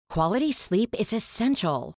Quality sleep is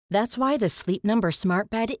essential. That's why the Sleep Number Smart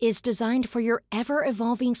Bed is designed for your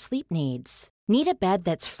ever-evolving sleep needs. Need a bed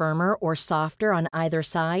that's firmer or softer on either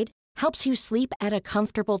side? Helps you sleep at a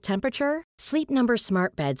comfortable temperature? Sleep Number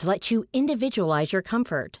Smart Beds let you individualize your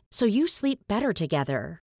comfort, so you sleep better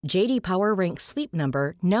together. J.D. Power ranks Sleep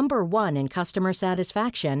Number number 1 in customer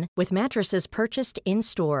satisfaction with mattresses purchased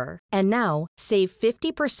in-store. And now, save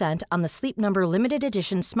 50% on the Sleep Number Limited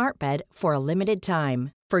Edition Smart Bed for a limited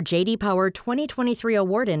time. For J.D. Power 2023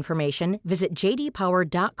 award information, visit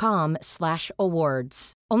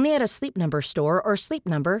jdpower.com/awards. Only at a Sleep Number store or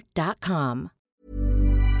sleepnumber.com.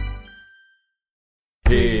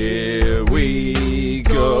 Here we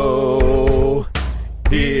go.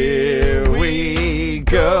 Here we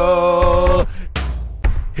go.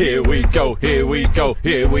 Here we go. Here we go.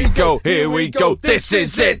 Here we go. Here we go. This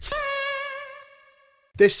is it.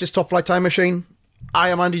 This is Top Flight Time Machine. I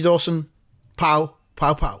am Andy Dawson. Pow,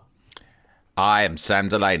 pow, pow. I am Sam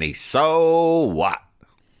Delaney. So what?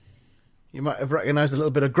 You might have recognised a little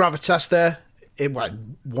bit of gravitas there in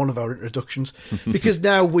one of our introductions, because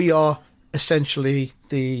now we are essentially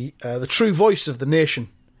the true voice of the nation.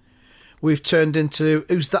 We've turned into,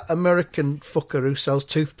 who's that American fucker who sells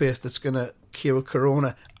toothpaste that's going to cure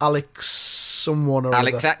corona? Alex someone or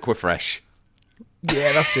Alex other. Aquafresh.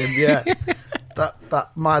 Yeah, that's him, yeah.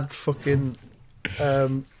 that mad fucking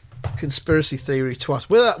conspiracy theory twat.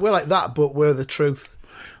 We're like that, but we're the truth.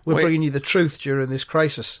 We're bringing you the truth during this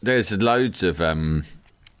crisis. There's loads of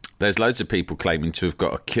people claiming to have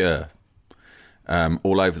got a cure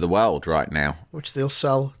all over the world right now, which they'll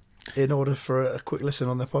sell in order for a quick listen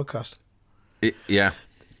on their podcast. Yeah.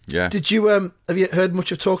 Did you have you heard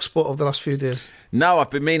much of TalkSport over the last few days? No,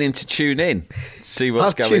 I've been meaning to tune in, see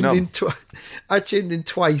what's going on. I tuned in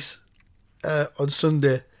twice on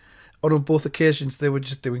Sunday. On both occasions, they were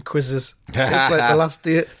just doing quizzes. It's like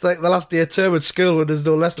the last day of term at school when there's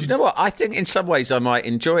no lessons. Do you know what? I think in some ways I might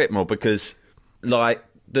enjoy it more because, like,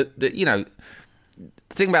 the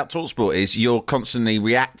thing about TalkSport is you're constantly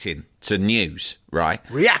reacting to news, right?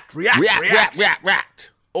 React.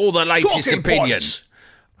 All the latest Talking opinions. points.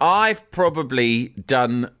 I've probably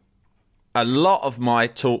done a lot of my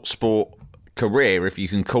TalkSport career, if you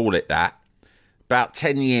can call it that, about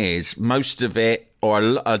 10 years. Most of it,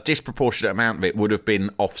 or a disproportionate amount of it, would have been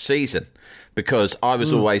off-season because I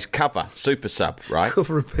was always super sub, right?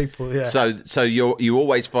 Covering people, yeah. So you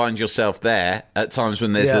always find yourself there at times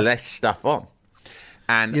when there's less stuff on.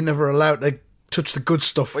 And you're never allowed to touch the good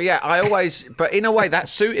stuff. Well, yeah, but in a way that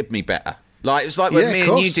suited me better. Like, it was like when me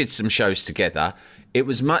and you did some shows together, it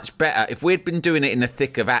was much better. If we'd been doing it in the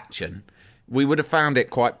thick of action, we would have found it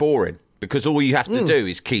quite boring because all you have to do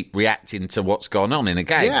is keep reacting to what's gone on in a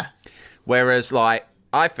game. Yeah. Whereas, like,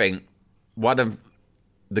 I think one of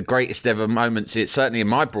the greatest ever moments, certainly in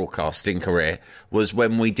my broadcasting career, was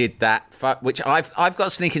when we did that, which I've got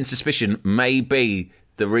a sneaking suspicion may be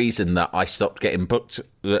the reason that I stopped getting booked,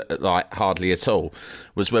 like, hardly at all,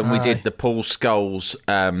 was when we did the Paul Scholes,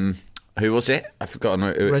 who was it? I've forgotten.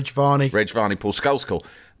 Reg Varney, Paul Scholes call,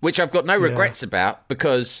 which I've got no regrets about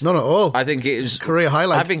because... None at all. I think it was... Career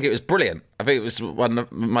highlight. I think it was brilliant. I think it was one of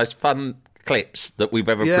the most fun clips that we've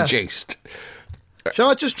ever produced. Shall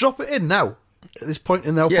I just drop it in now? At this point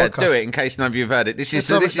in our podcast? Yeah, do it in case none of you have heard it. This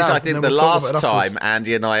is I think, the last time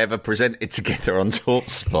Andy and I ever presented together on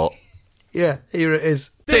TalkSport. Yeah, here it is.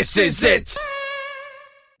 This is it!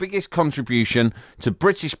 Biggest contribution to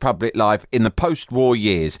British public life in the post-war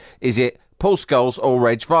years. Is it Paul Scholes or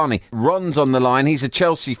Reg Varney? Ron's on the line. He's a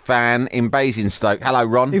Chelsea fan in Basingstoke. Hello,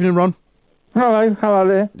 Ron. Evening, Ron. Hello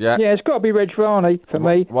there. Yeah, it's got to be Reg Varney for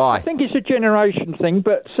me. Why? I think it's a generation thing,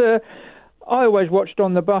 but I always watched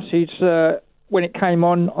on the buses when it came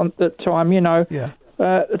on the time, Yeah.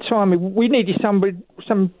 At the time we needed some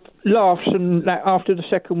laughs and that after the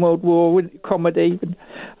Second World War with comedy,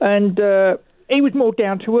 and he was more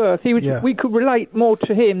down to earth. We could relate more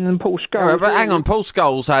to him than Paul Scholes. But hang on, Paul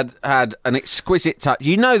Scholes had an exquisite touch.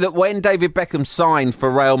 You know that when David Beckham signed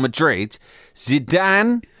for Real Madrid,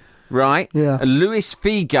 Zidane, right, and Luis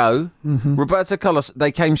Figo, Roberto Carlos,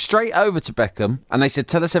 they came straight over to Beckham and they said,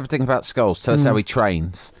 "Tell us everything about Scholes. Tell us how he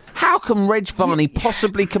trains." How can Reg Varney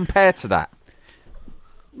possibly compare to that?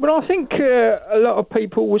 Well, I think a lot of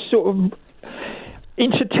people were sort of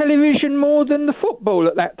into television more than the football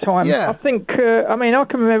at that time. Yeah. I think, I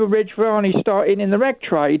can remember Reg Varney starting in the rag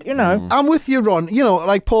trade, I'm with you, Ron.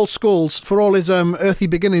 Like Paul Scholes, for all his earthy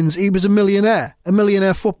beginnings, he was a millionaire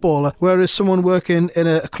footballer, whereas someone working in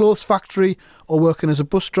a clothes factory or working as a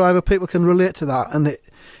bus driver, people can relate to that, and it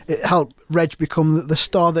helped Reg become the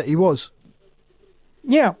star that he was.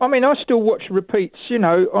 Yeah, I mean, I still watch repeats,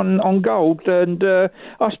 on Gold, and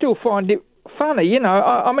I still find it funny,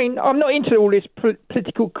 I mean, I'm not into all this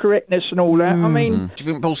political correctness and all that. I mean... Do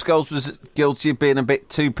you think Paul Scholes was guilty of being a bit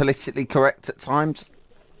too politically correct at times?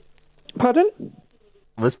 Pardon?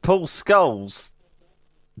 Was Paul Scholes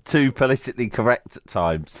too politically correct at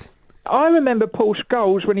times? I remember Paul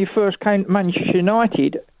Scholes when he first came to Manchester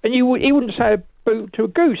United, and he wouldn't say a boo to a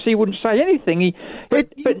goose. He wouldn't say anything.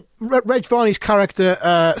 Reg Varney's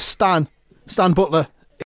character, Stan Butler.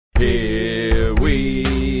 Here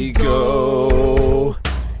we go.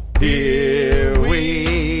 Here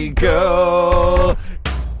we go.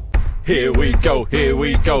 Here we go. Here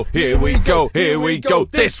we go. Here we go. Here we go.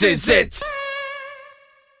 This is it.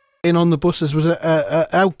 In on the buses was a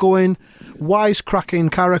outgoing,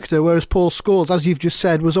 wisecracking character, whereas Paul Scholes, as you've just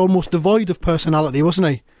said, was almost devoid of personality, wasn't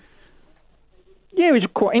he? Yeah, he was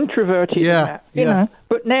quite introverted. You know.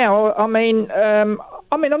 But now, I mean, I'm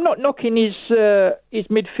not knocking his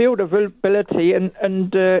midfield ability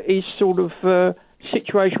and his sort of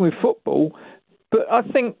situation with football, but I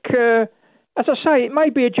think, as I say, it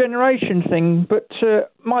may be a generation thing, but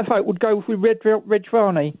my vote would go with Reg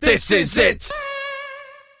Varney. This is it.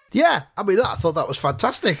 Yeah, I mean, I thought that was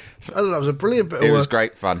fantastic. I thought that was a brilliant bit of work. It was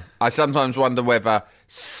great fun. I sometimes wonder whether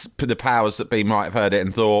the powers that be might have heard it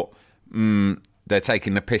and thought, they're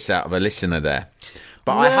taking the piss out of a listener there.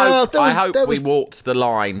 But I hope we walked the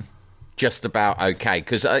line just about okay,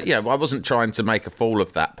 because I wasn't trying to make a fool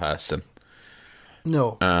of that person.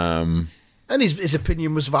 No. And his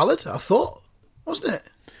opinion was valid, I thought, wasn't it?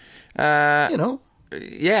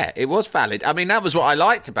 Yeah, it was valid. I mean, that was what I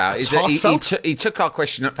liked about it, is that he took our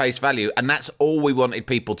question at face value, and that's all we wanted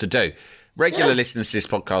people to do. Regular listeners to this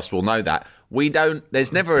podcast will know that.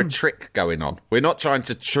 There's never a trick going on. We're not trying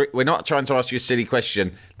to ask you a silly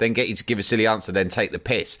question, then get you to give a silly answer, then take the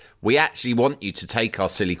piss. We actually want you to take our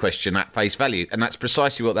silly question at face value, and that's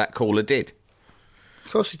precisely what that caller did.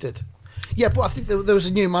 Of course he did. Yeah, but I think there was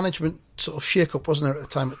a new management sort of shake-up, wasn't there, at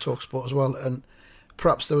the time at TalkSport as well, and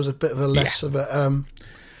perhaps there was a bit of a less of a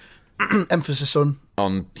emphasis on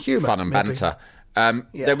humour, fun and maybe. banter.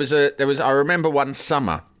 There was I remember one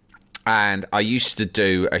summer, and I used to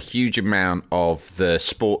do a huge amount of the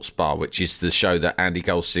Sports Bar, which is the show that Andy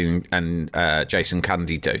Goldstein and Jason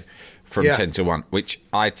Cundy do from 10 to 1, which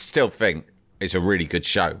I still think is a really good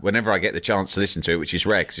show. Whenever I get the chance to listen to it, which is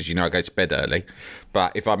rare, because as you know, I go to bed early.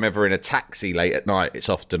 But if I'm ever in a taxi late at night, it's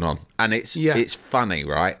often on, and it's funny,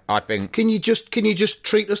 right? I think. Can you just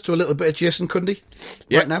treat us to a little bit of Jason Cundy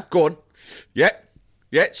right now? Go on.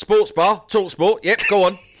 Yep. Sports Bar, TalkSport. Yep. Go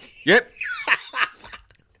on. Yep.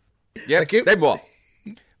 Yep. Thank you. Then what?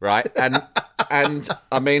 Right, and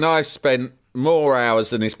I mean, I've spent more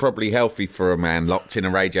hours than is probably healthy for a man locked in a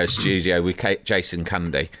radio studio with Jason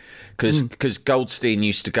Cundy. Because Goldstein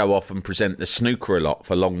used to go off and present the snooker a lot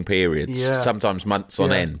for long periods, sometimes months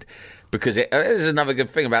on end. Because there's another good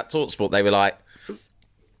thing about TalkSport. They were like,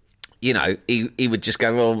 he would just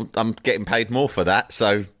go, well, I'm getting paid more for that,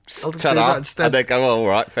 so ta-da. And they'd go, all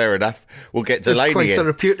right, fair enough. We'll get Delaney in. It's quite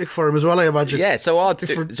therapeutic for him as well, I imagine. Yeah, so I'd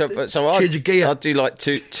do like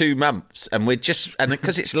two months, and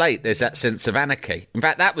because it's late, there's that sense of anarchy. In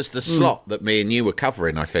fact, that was the slot that me and you were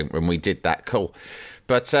covering, I think, when we did that call.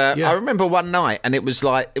 But I remember one night, and it was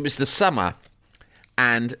the summer,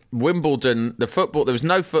 and Wimbledon, the football, there was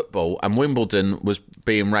no football, and Wimbledon was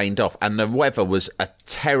being rained off, and the weather was a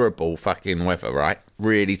terrible fucking weather, right?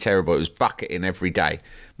 Really terrible. It was bucketing every day,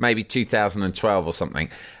 maybe 2012 or something,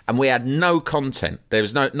 and we had no content. There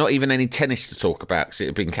was not even any tennis to talk about because it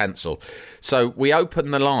had been cancelled. So we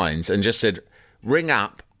opened the lines and just said, ring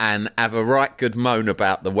up and have a right good moan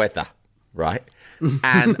about the weather, right?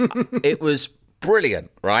 And it was brilliant,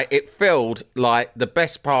 right? It filled like the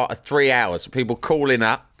best part of 3 hours. People calling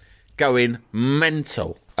up, going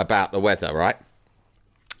mental about the weather, right?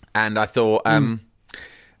 And I thought, and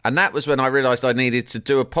that was when I realised I needed to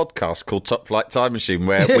do a podcast called Top Flight Time Machine,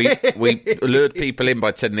 where we lured people in by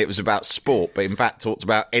telling it was about sport, but in fact talked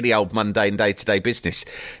about any old mundane day-to-day business.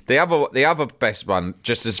 The other best one,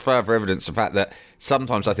 just as further evidence of the fact that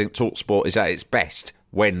sometimes I think TalkSport is at its best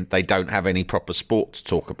when they don't have any proper sport to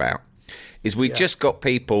talk about, is we just got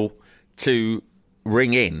people to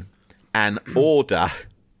ring in and order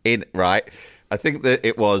in, right? I think that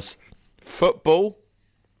it was football,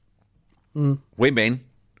 women,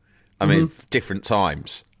 I mean, different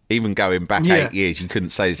times, even going back 8 years, you couldn't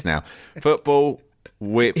say this now. Football,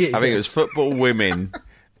 I think it was football, women,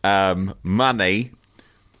 money,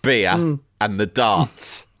 beer, and the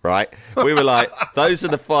darts, right? We were like, those are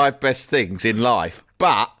the 5 best things in life,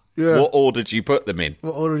 but... what order do you put them in?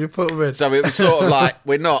 What order do you put them in? So it was sort of like,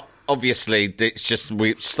 we're not obviously, it's just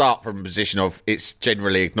we start from a position of it's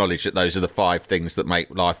generally acknowledged that those are the 5 things that make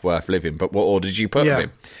life worth living. But what order did you put them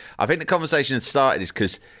in? I think the conversation had started is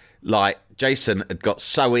because, like, Jason had got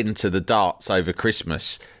so into the darts over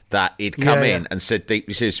Christmas that he'd come in and said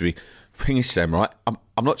deeply seriously, "Thing is, Sam, right?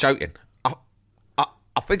 I'm not joking.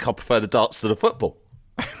 I think I prefer the darts to the football."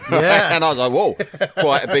 Yeah. And I was like, "Whoa,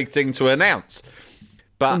 quite a big thing to announce."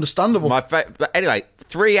 But understandable. But anyway,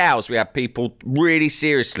 3 hours we had people really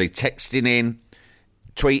seriously texting in,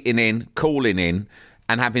 tweeting in, calling in,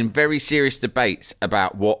 and having very serious debates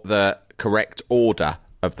about what the correct order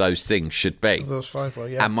of those things should be. Of those 5 were,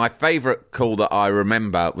 yeah. And my favourite call that I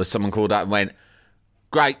remember was someone called up and went,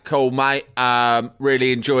 "Great call, mate.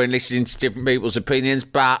 Really enjoying listening to different people's opinions,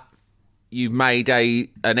 but you've made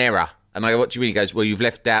an error." And I go, "What do you mean?" He goes, "Well, you've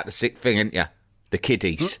left out the 6th thing, haven't you? The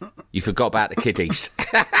kiddies. You forgot about the kiddies."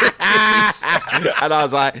 And I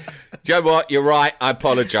was like, "Do you know what? You're right. I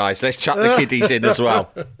apologise. Let's chuck the kiddies in as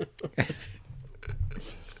well."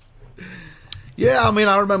 Yeah, I mean,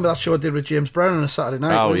 I remember that show I did with James Brown on a Saturday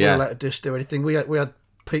night. Oh, we yeah. weren't allowed to just do anything. We had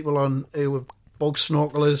people on who were bog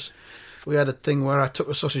snorkelers. We had a thing where I took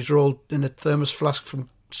a sausage roll in a thermos flask from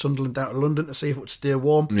Sunderland down to London to see if it would stay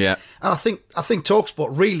warm. Yeah. And I think TalkSport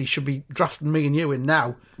really should be drafting me and you in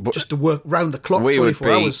now just to work round the clock 24 hours.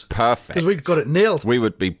 We would be perfect. Because we've got it nailed. We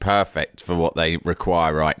would be perfect for what they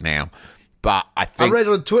require right now. But I think... I read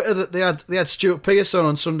on Twitter that they had Stuart Pearson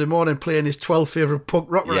on Sunday morning playing his 12 favourite punk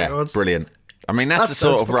rock records. Brilliant. I mean, that's the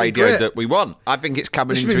sort of radio great. that we want. I think it's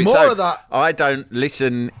coming There should into be its more own. of that. I don't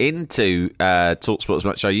listen into TalkSport as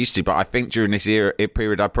much as I used to, but I think during this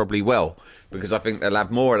period I probably will, because I think they'll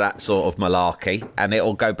have more of that sort of malarkey, and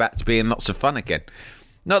it'll go back to being lots of fun again.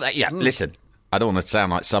 Not that, listen, I don't want to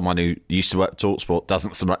sound like someone who used to work at TalkSport,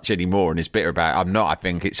 doesn't so much anymore and is bitter about it. I'm not. I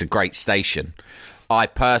think it's a great station. I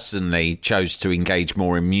personally chose to engage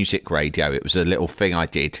more in music radio. It was a little thing I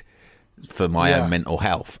did for my own mental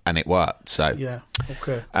health, and it worked. So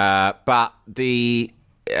okay. But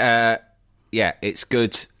it's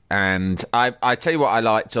good. And I tell you what I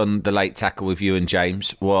liked on the Late Tackle with you and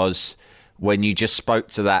James was when you just spoke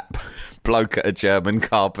to that bloke at a German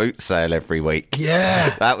car boot sale every week.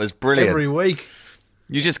 Yeah, that was brilliant. Every week,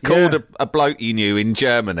 you just called a bloke you knew in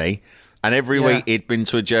Germany, and every week he'd been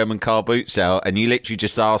to a German car boot sale, and you literally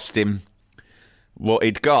just asked him what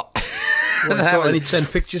he'd got. And he'd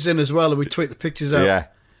send pictures in as well, and we'd tweet the pictures out. Yeah,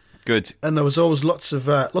 good. And there was always lots of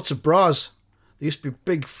bras. There used to be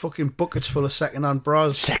big fucking buckets full of second-hand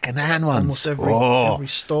bras. Second-hand ones. Almost every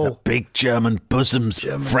stall. The big German bosoms.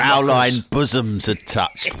 Fraulein bosoms are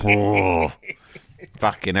touched. Oh,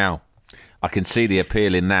 fucking hell. I can see the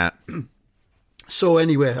appeal in that. So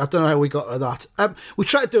anyway, I don't know how we got to that. We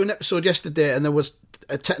tried to do an episode yesterday, and there was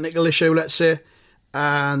a technical issue, let's say,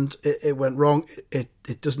 and it went wrong.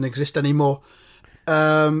 It doesn't exist anymore.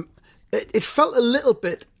 It felt a little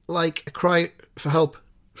bit like a cry for help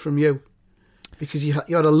from you, because you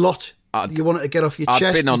had a lot you wanted to get off your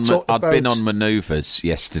chest. I'd been on manoeuvres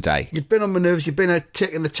yesterday. You'd been on manoeuvres. You'd been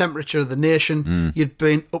taking the temperature of the nation. You'd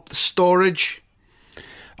been up the storage.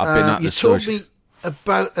 I've been up the storage. You told me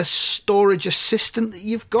about a storage assistant that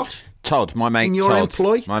you've got. Todd, my mate Todd. In your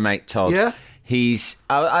employ? My mate Todd. Yeah. He's...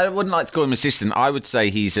 I wouldn't like to call him assistant. I would say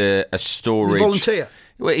he's a storage... He's a volunteer.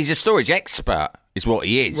 Well, he's a storage expert, is what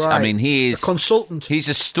he is. Right. I mean, he is... A consultant. He's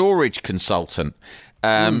a storage consultant.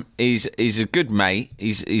 He's a good mate.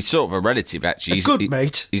 He's sort of a relative, actually. He's a good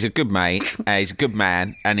mate. He's a good mate. He's a good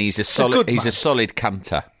man, and he's a solid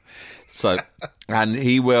cunter. So, and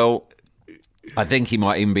he will... I think he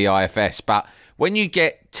might even be IFS. But when you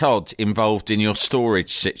get Todd involved in your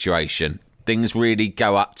storage situation, things really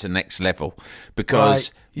go up to next level,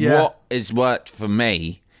 because what has worked for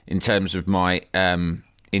me in terms of my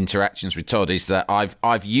interactions with Todd is that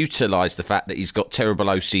I've utilised the fact that he's got terrible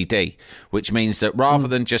OCD, which means that rather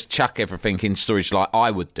than just chuck everything in storage like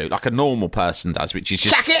I would do, like a normal person does, which is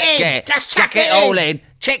just chuck it in, just chuck it all in.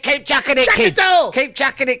 Keep chucking it, kids. Keep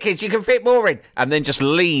chucking it, kids. You can fit more in, and then just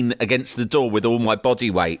lean against the door with all my body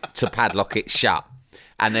weight to padlock it shut.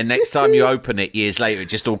 And then next time you open it years later, it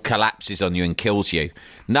just all collapses on you and kills you.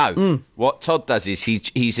 No, what Todd does is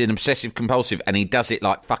he's an obsessive compulsive, and he does it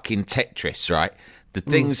like fucking Tetris, right? The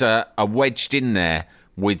things are wedged in there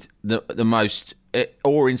with the most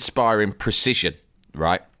awe-inspiring precision,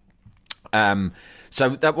 right?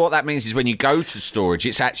 So what that means is when you go to storage,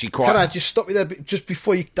 it's actually quite... Can I just stop you there just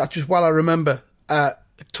before you... Just while I remember,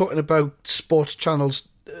 talking about sports channels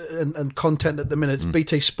and content at the minute,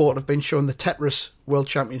 BT Sport have been showing the Tetris World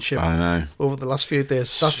Championship I know. over the last few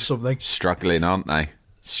days. That's something. Struggling, aren't they?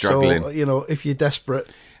 Struggling. So, if you're desperate...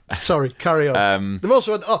 Sorry, carry on. They've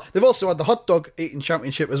also had the hot dog eating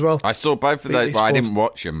championship as well. I saw both of those. Well, I didn't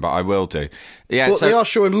watch them, but I will do. Yeah, but they are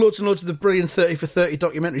showing loads and loads of the brilliant 30 for 30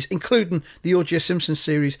 documentaries, including the O.J. Simpson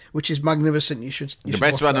series, which is magnificent. You should the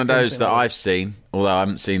best one of those that I've seen, although I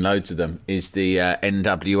haven't seen loads of them, is the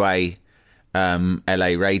NWA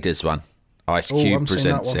LA Raiders one. Ice Cube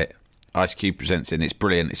presents it. Ice Cube presents it, and it's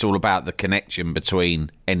brilliant. It's all about the connection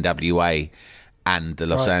between NWA and the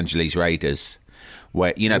Los Angeles Raiders,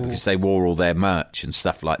 where because they wore all their merch and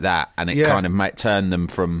stuff like that, and it kind of turned them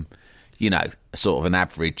from sort of an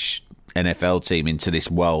average NFL team into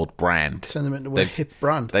this world brand. Turn them into a hip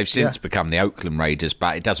brand. They've since become the Oakland Raiders,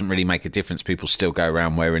 but it doesn't really make a difference. People still go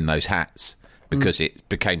around wearing those hats because it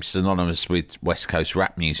became synonymous with West Coast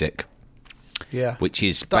rap music. Yeah, which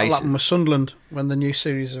is that'll happen with Sunderland when the new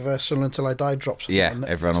series of Sunderland Till I Die drops. Yeah,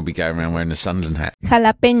 everyone will be going around wearing a Sunderland hat.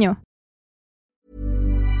 Jalapeño.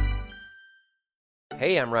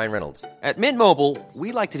 Hey, I'm Ryan Reynolds. At Mint Mobile,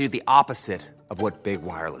 we like to do the opposite of what Big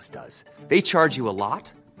Wireless does. They charge you a lot,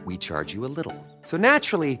 we charge you a little. So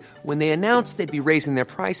naturally, when they announced they'd be raising their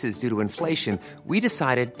prices due to inflation, we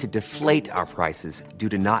decided to deflate our prices due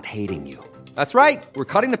to not hating you. That's right. We're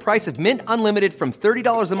cutting the price of Mint Unlimited from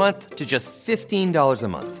 $30 a month to just $15 a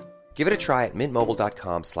month. Give it a try at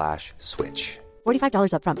mintmobile.com/switch.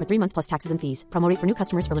 $45 up front for 3 months plus taxes and fees. Promo rate for new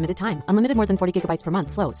customers for limited time. Unlimited more than 40 gigabytes per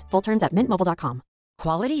month. Slows full terms at mintmobile.com.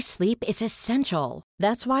 Quality sleep is essential.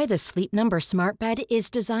 That's why the Sleep Number Smart Bed is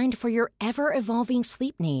designed for your ever-evolving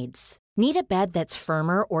sleep needs. Need a bed that's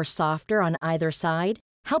firmer or softer on either side?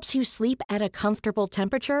 Helps you sleep at a comfortable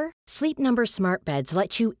temperature? Sleep Number Smart Beds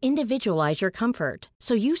let you individualize your comfort,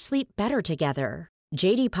 so you sleep better together.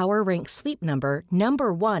 J.D. Power ranks Sleep Number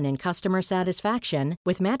number 1 in customer satisfaction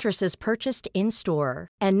with mattresses purchased in-store.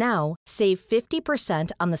 And now, save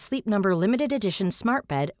 50% on the Sleep Number Limited Edition Smart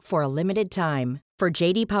Bed for a limited time. For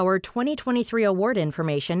J.D. Power 2023 award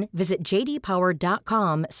information, visit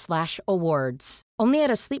jdpower.com/awards. Only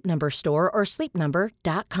at a Sleep Number store or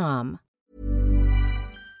sleepnumber.com.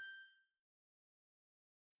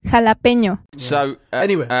 Jalapeño. So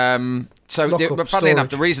anyway, but funnily enough,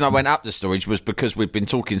 the reason I went up the storage was because we've been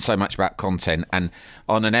talking so much about content, and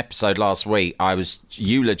on an episode last week, I was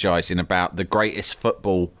eulogising about the greatest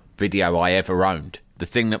football video I ever owned. The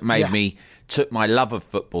thing that took my love of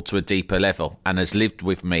football to a deeper level and has lived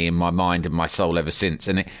with me in my mind and my soul ever since.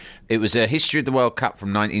 And it was a history of the World Cup from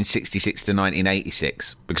 1966 to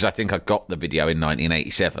 1986, because I think I got the video in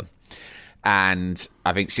 1987. And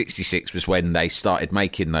I think 66 was when they started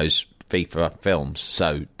making those FIFA films.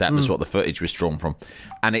 So that was what the footage was drawn from.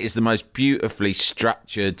 And it is the most beautifully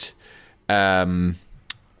structured,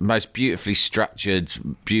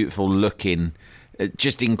 beautiful looking,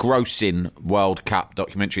 just engrossing World Cup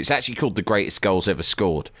documentary. It's actually called The Greatest Goals Ever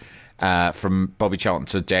Scored, from Bobby Charlton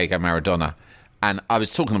to Diego Maradona. And I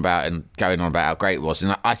was talking about and going on about how great it was.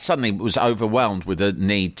 And I suddenly was overwhelmed with the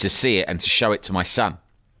need to see it and to show it to my son.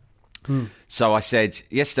 So I said,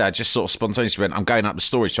 yesterday, I just sort of spontaneously went, I'm going up the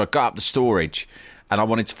storage. So I got up the storage and I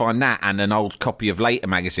wanted to find that and an old copy of Later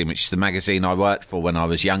magazine, which is the magazine I worked for when I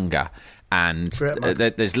was younger. And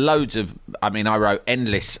there's loads of, I wrote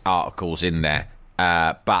endless articles in there.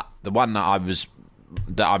 But the one that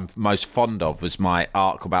I'm most fond of was my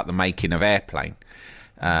article about the making of Airplane.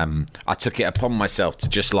 I took it upon myself to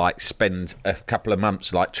just spend a couple of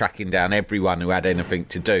months tracking down everyone who had anything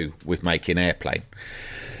to do with making Airplane.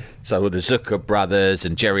 So the Zucker brothers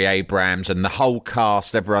and Jerry Abrams and the whole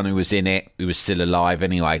cast, everyone who was in it, who was still alive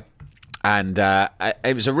anyway. And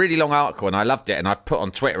it was a really long article and I loved it. And I've put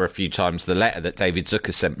on Twitter a few times the letter that David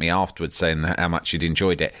Zucker sent me afterwards saying how much he'd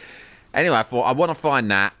enjoyed it. Anyway, I thought I want to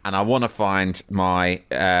find that and I want to find my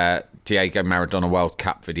Diego Maradona World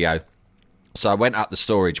Cup video. So I went up the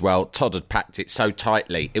storage. Well, Todd had packed it so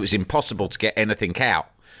tightly, it was impossible to get anything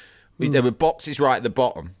out. There were boxes right at the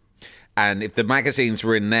bottom. And if the magazines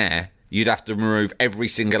were in there, you'd have to remove every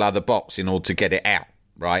single other box in order to get it out,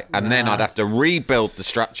 right? And then I'd have to rebuild the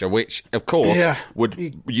structure, which, of course,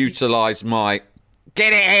 would utilise my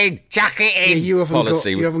get it in, chuck it in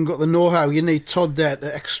policy. You haven't got the know-how. You need Todd there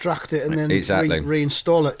to extract it and then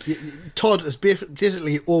reinstall it. Todd is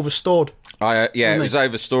basically overstored. It was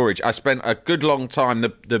over storage. I spent a good long time.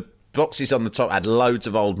 The boxes on the top had loads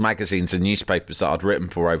of old magazines and newspapers that I'd written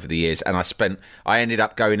for over the years, and I ended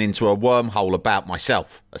up going into a wormhole about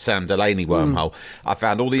myself, a Sam Delaney wormhole. I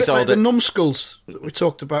found all these old... the numbskulls that we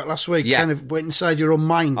talked about last week, kind of went inside your own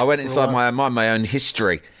mind. I went inside my own mind, my own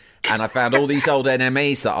history, and I found all these old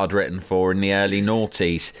NMEs that I'd written for in the early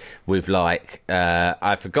noughties with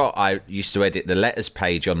I forgot I used to edit the letters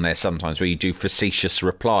page on there sometimes where you do facetious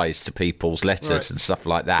replies to people's letters and stuff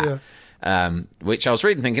like that. Yeah. which I was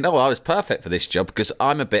reading thinking, I was perfect for this job because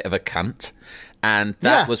I'm a bit of a cunt, and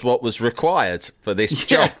that was what was required for this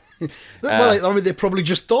job. Well, I mean, they probably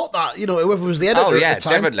just thought that, whoever was the editor at the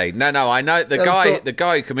time. Definitely. No, I know the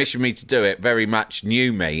guy who commissioned me to do it very much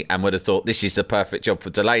knew me and would have thought this is the perfect job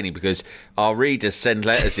for Delaney because our readers send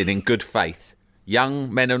letters in good faith.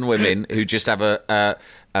 Young men and women who just have a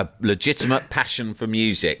legitimate passion for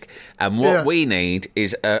music, and what we need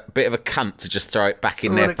is a bit of a cunt to just throw it back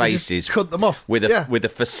in their faces, cut them off with a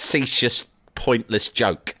facetious, pointless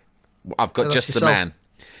joke. I've got just the man.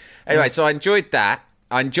 Anyway, so I enjoyed that.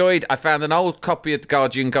 I found an old copy of the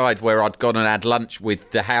Guardian Guide where I'd gone and had lunch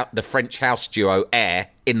with the French house duo Air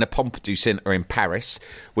in the Pompidou Centre in Paris,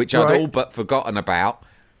 which I'd all but forgotten about.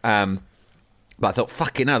 But I thought,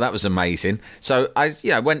 fucking hell, that was amazing. So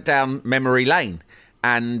I went down memory lane.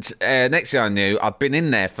 And next thing I knew, I'd been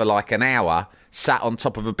in there for like an hour, sat on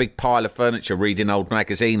top of a big pile of furniture reading old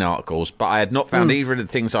magazine articles, but I had not found either of the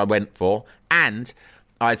things I went for. And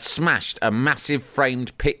I'd smashed a massive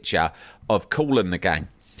framed picture of Kool and the Gang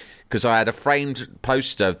because I had a framed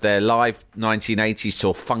poster of their live 1980s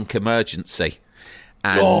tour Funk Emergency.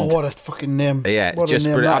 And, what a fucking name. Yeah, what just a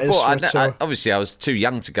name that is. Obviously, I was too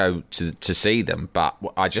young to go to see them, but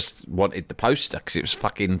I just wanted the poster because it was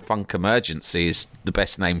fucking Funk Emergency is the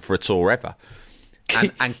best name for a tour ever.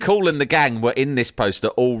 And Kool and the Gang were in this poster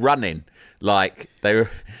all running. Like, they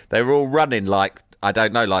were all running like, I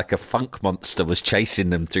don't know, like a funk monster was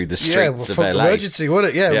chasing them through the streets of Funk LA. Emergency,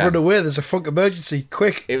 wasn't it? Yeah, run away, there's a Funk Emergency,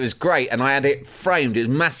 quick. It was great, and I had it framed. It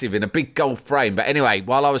was massive in a big gold frame. But anyway,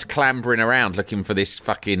 while I was clambering around looking for this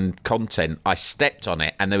fucking content, I stepped on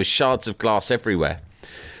it, and there was shards of glass everywhere.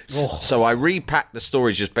 So I repacked the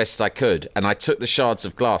storage as best I could, and I took the shards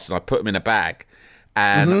of glass and I put them in a bag.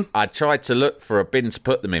 And I tried to look for a bin to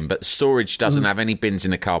put them in, but storage doesn't have any bins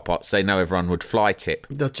in the car park, so they know everyone would fly tip.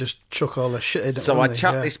 They'll just chuck all the shit in. So I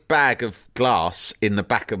chucked this bag of glass in the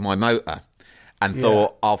back of my motor and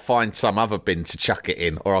thought I'll find some other bin to chuck it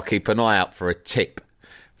in, or I'll keep an eye out for a tip,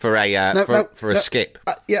 for a skip.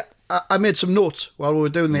 I made some notes while we were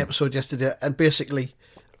doing the episode yesterday, and basically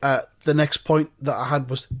the next point that I had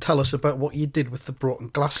was tell us about what you did with the broken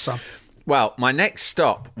glass, Sam. Well, my next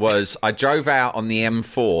stop was I drove out on the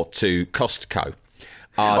M4 to Costco.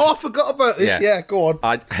 I forgot about this. Yeah, go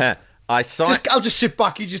on. I'll just sit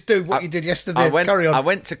back. You just do what you did yesterday. Carry on. I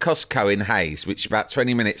went to Costco in Hayes, which is about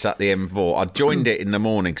 20 minutes up the M4. I joined it in the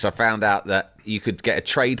morning because I found out that you could get a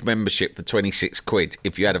trade membership for 26 quid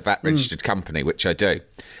if you had a VAT-registered company, which I do.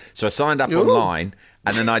 So I signed up online.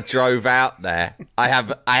 And then I drove out there. I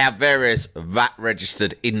have various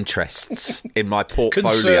VAT-registered interests in my portfolio.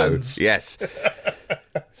 Concerns. Yes.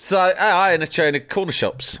 So I own a chain of corner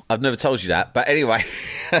shops. I've never told you that, but anyway,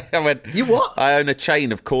 I went. You what? I own a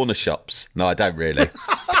chain of corner shops. No, I don't really.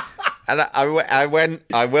 And I went.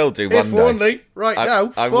 I will do one if day. Only right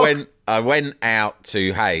now. I went out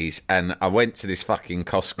to Hayes and I went to this fucking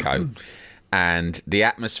Costco, and the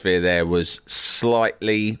atmosphere there was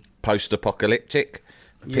slightly post-apocalyptic.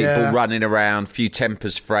 People running around, few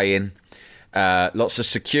tempers fraying, lots of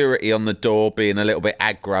security on the door being a little bit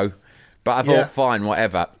aggro. But I thought, fine,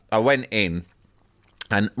 whatever. I went in,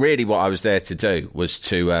 and really what I was there to do was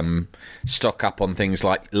to stock up on things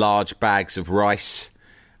like large bags of rice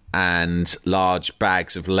and large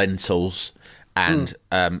bags of lentils and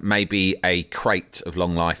maybe a crate of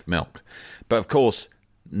long life milk. But of course,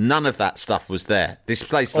 none of that stuff was there. This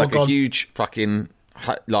place is like a huge fucking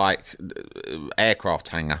aircraft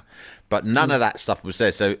hangar, but none of that stuff was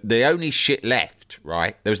there. So the only shit left,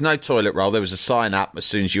 right? There was no toilet roll. There was a sign up as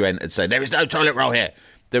soon as you entered saying there is no toilet roll here.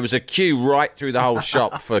 There was a queue right through the whole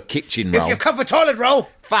shop for kitchen roll. If you've come for toilet roll,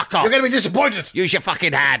 fuck off. You're going to be disappointed. Use your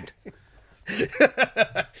fucking hand.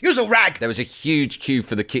 Use a rag. There was a huge queue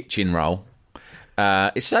for the kitchen roll.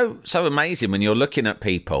 It's so amazing when you're looking at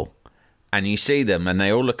people and you see them and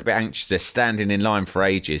they all look a bit anxious. They're standing in line for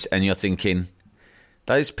ages, and you're thinking,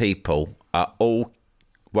 those people are all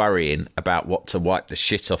worrying about what to wipe the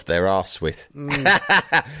shit off their arse with.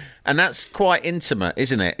 And that's quite intimate,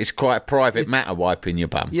 isn't it? It's quite a private matter, wiping your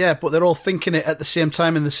bum. Yeah, but they're all thinking it at the same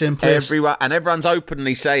time in the same place. Everyone's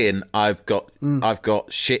openly saying, I've got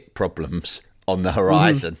shit problems on the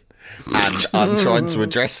horizon. And I'm trying to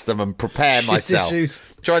address them and prepare myself.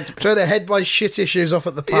 Trying to head my shit issues off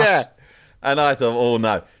at the pass. Yeah. And I thought, oh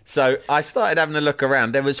no. So I started having a look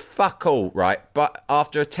around. There was fuck all, right? But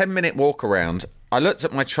after a 10-minute walk around, I looked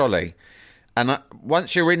at my trolley, and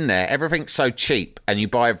once you're in there, everything's so cheap, and you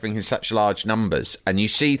buy everything in such large numbers, and you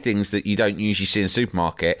see things that you don't usually see in a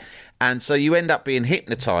supermarket, and so you end up being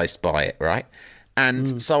hypnotised by it, right?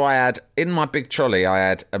 And so I had, in my big trolley, I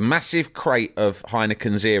had a massive crate of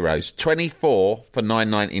Heineken Zeros, 24 for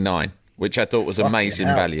 $9.99, which I thought was amazing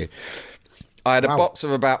value. I had a box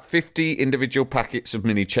of about 50 individual packets of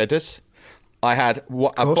mini cheddars. I had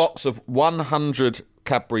a box of 100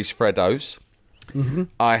 Cadbury's Freddos. Mm-hmm.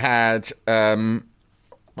 I had...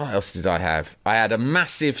 what else did I have? I had a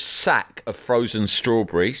massive sack of frozen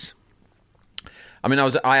strawberries. I mean,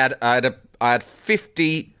 I had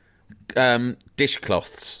 50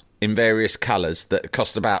 dishcloths in various colours that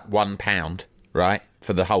cost about £1, right,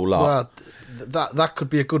 for the whole lot. Well, that could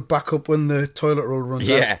be a good backup when the toilet roll runs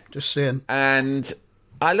out. Just saying. And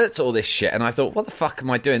I looked at all this shit and I thought, what the fuck am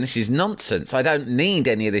I doing? This is nonsense. I don't need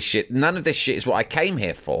any of this shit. None of this shit is what I came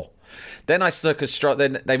here for. Then I took a stroll.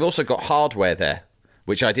 Then they've also got hardware there,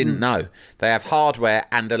 which I didn't know. They have hardware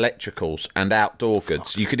and electricals and outdoor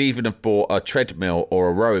goods. You could even have bought a treadmill or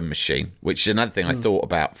a rowing machine, which is another thing I thought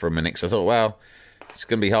about for a minute. Because I thought, well, it's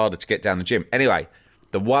going to be harder to get down the gym. Anyway,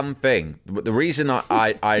 the one thing, the reason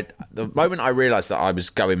the moment I realised that I was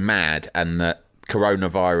going mad and that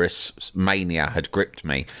coronavirus mania had gripped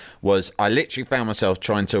me was I literally found myself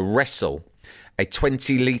trying to wrestle a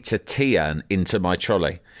 20-litre tea urn into my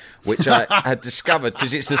trolley, which I had discovered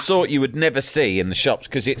because it's the sort you would never see in the shops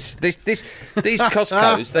because it's these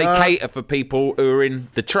Costco's, they cater for people who are in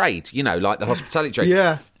the trade, you know, like the hospitality trade.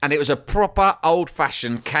 Yeah. And it was a proper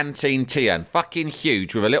old-fashioned canteen tea urn, fucking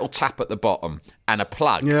huge, with a little tap at the bottom and a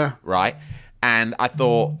plug, right? And I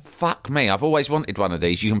thought, fuck me, I've always wanted one of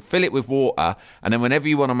these. You can fill it with water, and then whenever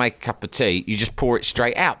you want to make a cup of tea, you just pour it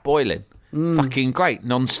straight out, boiling. Fucking great,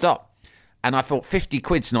 non-stop. And I thought, 50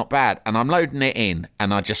 quid's not bad. And I'm loading it in,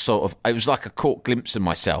 and I just sort of, it was like a caught glimpse of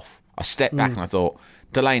myself. I stepped back and I thought,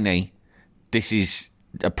 Delaney, this is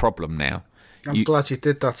a problem now. I'm glad you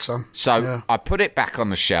did that, Sam. So I put it back on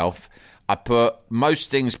the shelf. I put most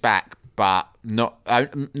things back, but not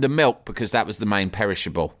the milk, because that was the main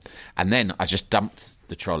perishable. And then I just dumped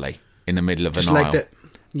the trolley in the middle of an aisle. It.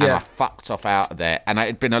 Yeah. And I fucked off out of there. And it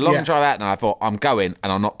had been a long drive out, and I thought, I'm going,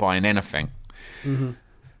 and I'm not buying anything. Mm-hmm.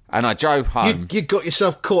 And I drove home. You got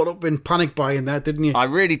yourself caught up in panic buying there, didn't you? I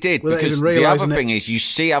really did, because the other thing is you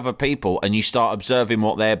see other people and you start observing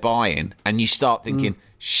what they're buying and you start thinking,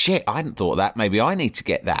 shit, I hadn't thought of that. Maybe I need to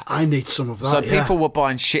get that. I need some of that, So people were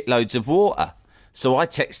buying shitloads of water. So I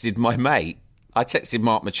texted my mate. I texted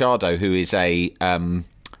Mark Machado, who is he's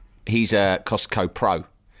a Costco pro.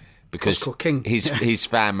 Because Costco King. his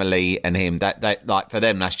family and him, that like for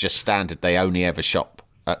them, that's just standard. They only ever shop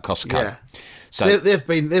at Costco. Yeah. So they've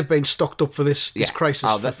been stocked up for this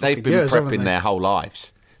crisis. They've been prepping their whole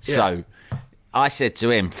lives. Yeah. So I said to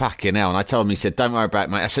him, "Fucking hell!" And I told him. He said, "Don't worry about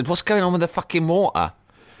it, mate." I said, "What's going on with the fucking water?"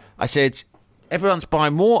 I said, "Everyone's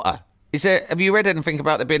buying water. Have you read anything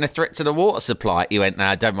about there being a threat to the water supply?" He went,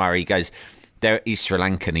 "No, don't worry." He goes, "He's Sri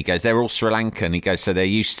Lankan." He goes, "They're all Sri Lankan." He goes, "So they're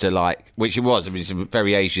used to which it was. I mean, it's a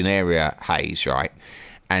very Asian area, Hayes, right?"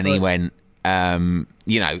 And he went,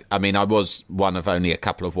 you know, I mean, I was one of only a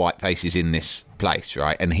couple of white faces in this place,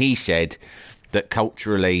 right? And he said that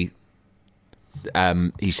culturally,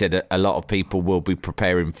 he said a lot of people will be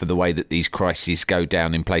preparing for the way that these crises go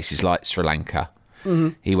down in places like Sri Lanka. Mm-hmm.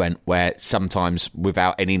 He went where sometimes,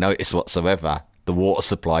 without any notice whatsoever, the water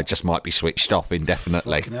supply just might be switched off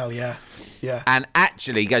indefinitely. Fucking hell, yeah. And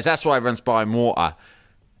actually, he goes, that's why everyone's buying water.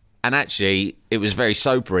 And actually, it was very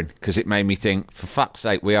sobering because it made me think, for fuck's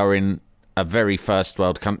sake, we are in a very first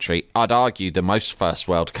world country. I'd argue the most first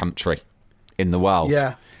world country in the world.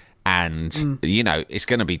 Yeah. And, you know, it's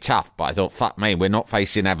going to be tough. But I thought, fuck me, we're not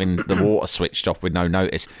facing having the water switched off with no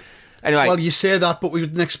notice. Anyway. Well, you say that, but we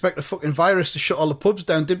didn't expect a fucking virus to shut all the pubs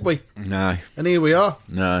down, did we? No. And here we are.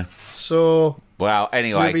 No. So. Well,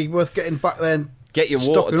 anyway. Maybe worth getting back then. Get your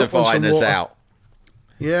water diviners out.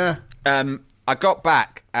 Yeah. I got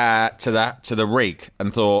back to the rig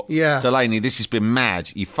and thought, Delaney, this has been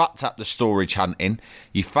mad. You fucked up the storage hunting.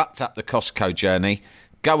 You fucked up the Costco journey.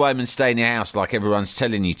 Go home and stay in your house like everyone's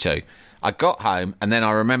telling you to. I got home and then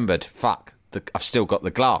I remembered, I've still got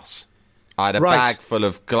the glass. I had a bag full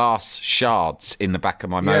of glass shards in the back of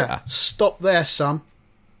my motor. Stop there, Sam.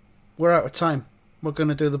 We're out of time. We're going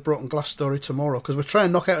to do the broken glass story tomorrow because we're trying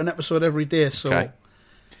to knock out an episode every day. So. Okay.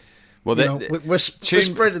 Well, we're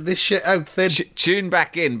spreading this shit out thin. Tune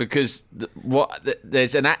back in because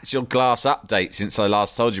there's an actual glass update since I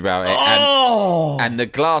last told you about it. And the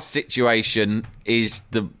glass situation is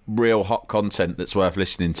the real hot content that's worth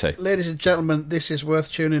listening to. Ladies and gentlemen, this is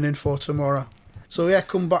worth tuning in for tomorrow. So,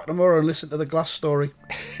 come back tomorrow and listen to the glass story.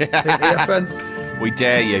 EFN. We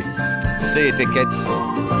dare you. See you,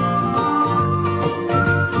 dickheads.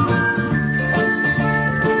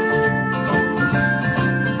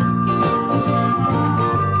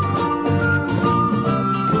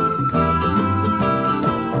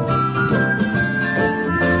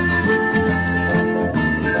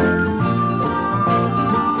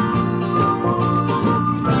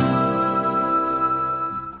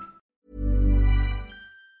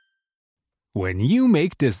 When you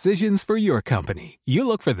make decisions for your company, you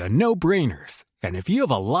look for the no-brainers. And if you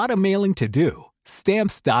have a lot of mailing to do,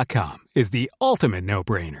 Stamps.com is the ultimate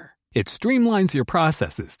no-brainer. It streamlines your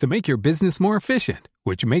processes to make your business more efficient,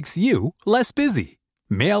 which makes you less busy.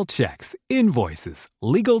 Mail checks, invoices,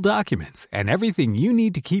 legal documents, and everything you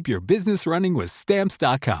need to keep your business running with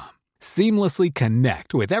Stamps.com. Seamlessly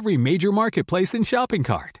connect with every major marketplace and shopping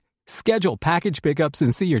cart. Schedule package pickups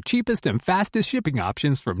and see your cheapest and fastest shipping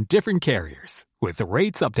options from different carriers, with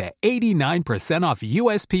rates up to 89% off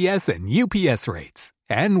USPS and UPS rates.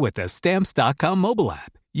 And with the Stamps.com mobile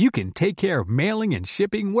app, you can take care of mailing and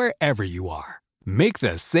shipping wherever you are. Make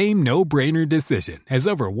the same no-brainer decision as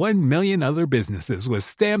over 1 million other businesses with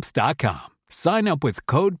Stamps.com. Sign up with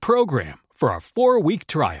code PROGRAM for a 4-week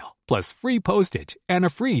trial, plus free postage and a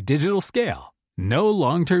free digital scale. No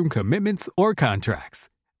long-term commitments or contracts.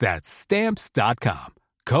 That's Stamps.com.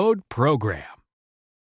 Code PROGRAM.